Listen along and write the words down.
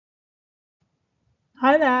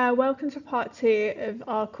Hi there, welcome to part 2 of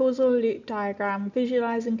our causal loop diagram,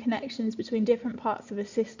 visualizing connections between different parts of a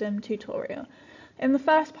system tutorial. In the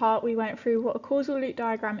first part, we went through what a causal loop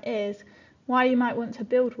diagram is, why you might want to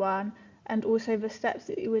build one, and also the steps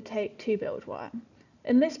that you would take to build one.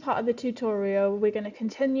 In this part of the tutorial, we're going to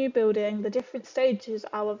continue building the different stages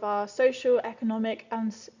out of our social, economic,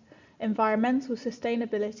 and environmental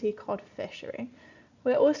sustainability cod fishery.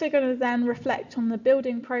 We're also going to then reflect on the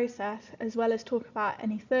building process as well as talk about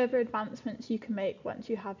any further advancements you can make once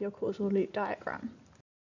you have your causal loop diagram.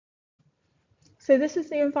 So this is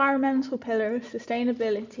the environmental pillar of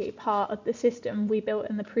sustainability part of the system we built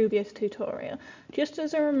in the previous tutorial. Just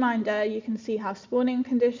as a reminder, you can see how spawning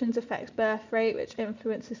conditions affect birth rate, which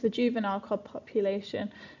influences the juvenile cod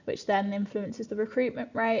population, which then influences the recruitment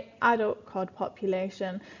rate, adult cod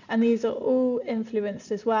population, and these are all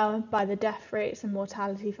influenced as well by the death rates and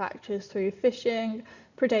mortality factors through fishing,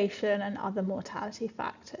 predation and other mortality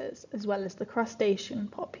factors, as well as the crustacean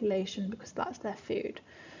population because that's their food.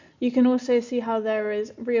 You can also see how there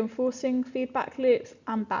is reinforcing feedback loops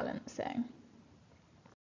and balancing.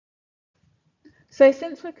 So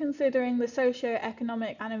since we're considering the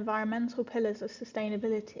socio-economic and environmental pillars of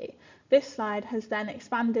sustainability, this slide has then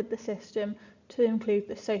expanded the system to include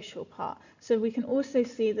the social part. So we can also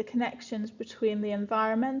see the connections between the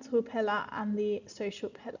environmental pillar and the social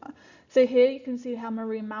pillar. So here you can see how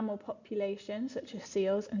marine mammal populations, such as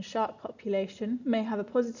seals and shark population, may have a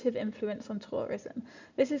positive influence on tourism.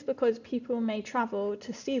 This is because people may travel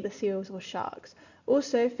to see the seals or sharks.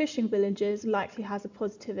 Also, fishing villages likely has a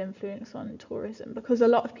positive influence on tourism because a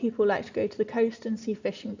lot of people like to go to the coast and see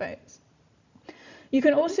fishing boats. You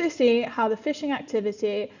can also see how the fishing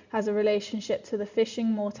activity has a relationship to the fishing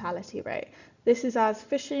mortality rate. This is as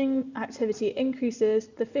fishing activity increases,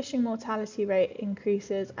 the fishing mortality rate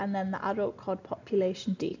increases, and then the adult cod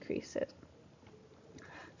population decreases.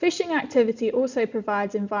 Fishing activity also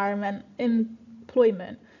provides employment,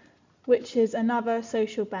 which is another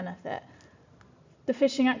social benefit. The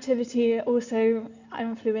fishing activity also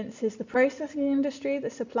influences the processing industry, the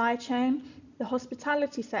supply chain, the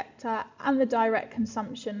hospitality sector, and the direct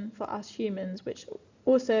consumption for us humans, which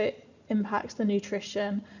also impacts the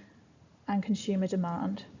nutrition and consumer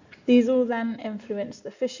demand. These all then influence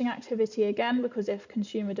the fishing activity again, because if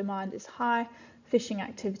consumer demand is high, fishing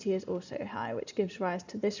activity is also high, which gives rise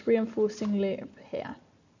to this reinforcing loop here.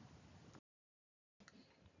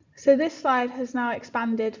 So this slide has now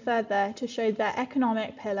expanded further to show the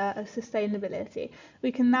economic pillar of sustainability.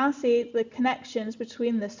 We can now see the connections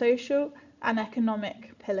between the social and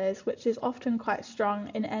economic pillars, which is often quite strong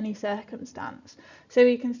in any circumstance. So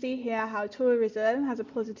we can see here how tourism has a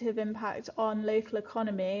positive impact on local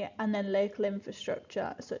economy and then local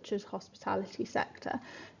infrastructure, such as hospitality sector.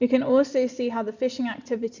 We can also see how the fishing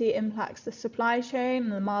activity impacts the supply chain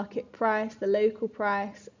and the market price, the local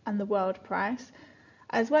price and the world price,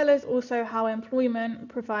 as well as also how employment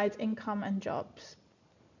provides income and jobs.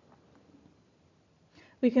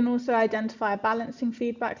 We can also identify a balancing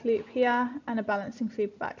feedback loop here, and a balancing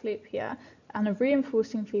feedback loop here, and a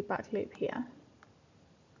reinforcing feedback loop here.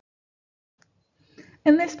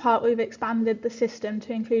 In this part, we've expanded the system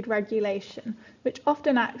to include regulation, which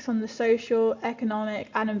often acts on the social, economic,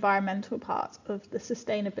 and environmental parts of the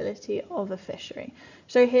sustainability of a fishery.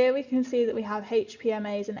 So here we can see that we have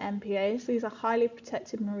HPMAs and MPAs. These are highly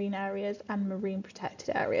protected marine areas and marine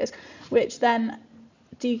protected areas, which then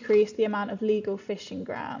decrease the amount of legal fishing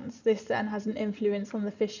grounds. This then has an influence on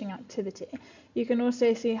the fishing activity. You can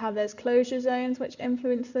also see how there's closure zones which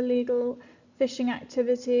influence the legal fishing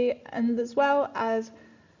activity, and as well as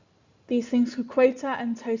these things called quota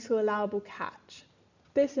and total allowable catch.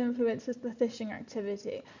 This influences the fishing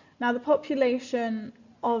activity. Now the population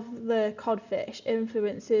of the codfish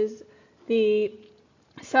influences the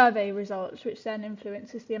survey results, which then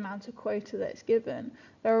influences the amount of quota that's given.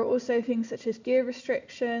 There are also things such as gear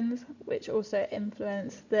restrictions, which also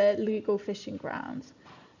influence the legal fishing grounds.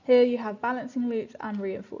 Here you have balancing loops and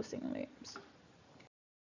reinforcing loops.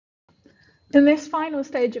 In this final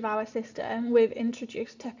stage of our system, we've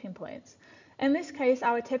introduced tipping points. In this case,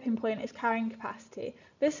 our tipping point is carrying capacity.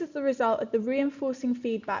 This is the result of the reinforcing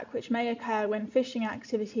feedback which may occur when fishing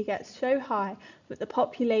activity gets so high that the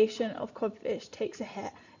population of codfish takes a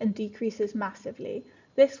hit and decreases massively.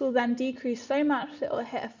 This will then decrease so much that it will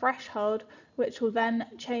hit a threshold, which will then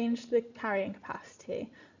change the carrying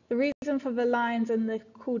capacity. The reason for the lines and the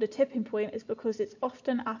called a tipping point is because it's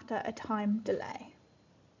often after a time delay.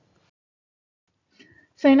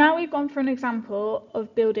 So now we've gone for an example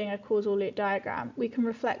of building a causal loop diagram, we can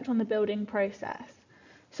reflect on the building process.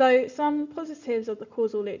 So some positives of the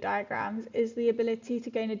causal loop diagrams is the ability to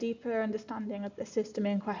gain a deeper understanding of the system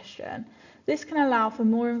in question. This can allow for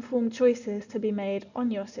more informed choices to be made on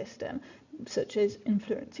your system, such as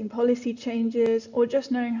influencing policy changes or just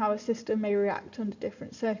knowing how a system may react under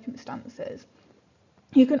different circumstances.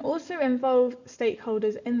 You can also involve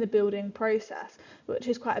stakeholders in the building process, which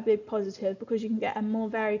is quite a big positive because you can get a more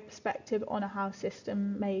varied perspective on how a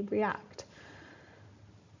system may react.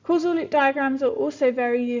 Causal loop diagrams are also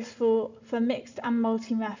very useful for mixed and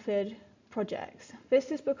multi-method projects.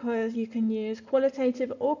 This is because you can use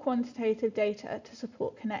qualitative or quantitative data to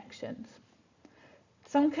support connections.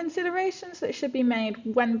 Some considerations that should be made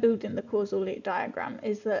when building the causal loop diagram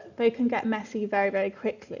is that they can get messy very, very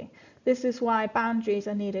quickly. This is why boundaries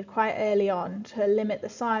are needed quite early on to limit the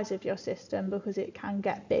size of your system because it can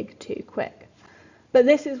get big too quick. But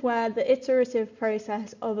this is where the iterative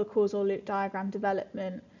process of a causal loop diagram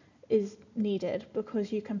development is needed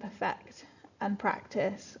because you can perfect and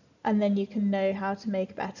practice and then you can know how to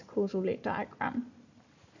make a better causal loop diagram.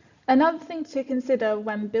 Another thing to consider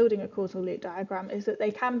when building a causal loop diagram is that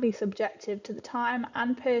they can be subjective to the time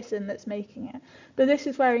and person that's making it, but this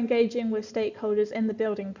is where engaging with stakeholders in the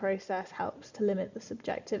building process helps to limit the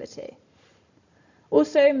subjectivity.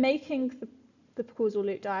 Also, making the causal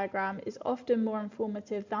loop diagram is often more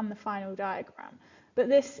informative than the final diagram. But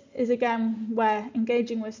this is again where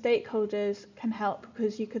engaging with stakeholders can help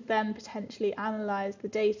because you could then potentially analyse the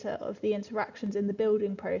data of the interactions in the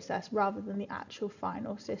building process rather than the actual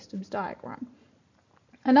final systems diagram.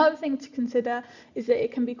 Another thing to consider is that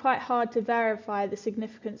it can be quite hard to verify the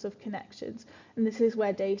significance of connections, and this is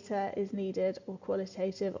where data is needed, or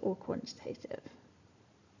qualitative or quantitative.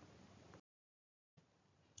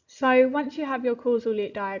 So once you have your causal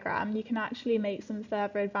loop diagram, you can actually make some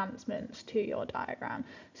further advancements to your diagram.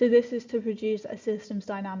 So this is to produce a systems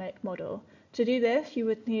dynamic model. To do this, you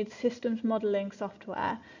would need systems modeling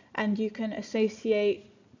software, and you can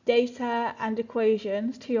associate data and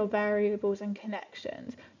equations to your variables and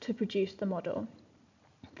connections to produce the model.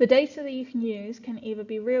 The data that you can use can either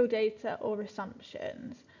be real data or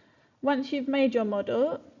assumptions. Once you've made your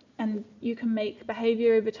model, and you can make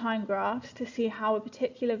behavior over time graphs to see how a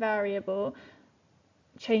particular variable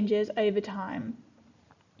changes over time.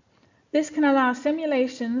 This can allow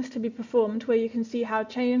simulations to be performed where you can see how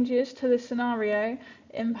changes to the scenario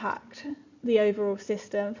impact the overall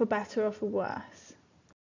system for better or for worse.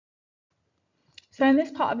 So in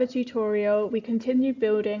this part of the tutorial, we continued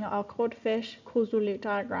building our codfish causal loop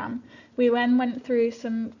diagram. We then went through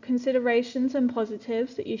some considerations and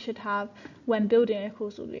positives that you should have when building a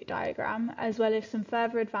causal loop diagram, as well as some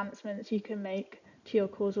further advancements you can make to your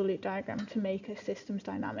causal loop diagram to make a systems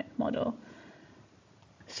dynamic model.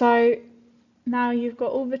 So now you've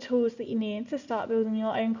got all the tools that you need to start building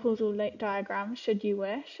your own causal loop diagram should you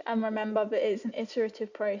wish, and remember that it's an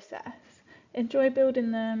iterative process. Enjoy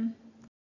building them.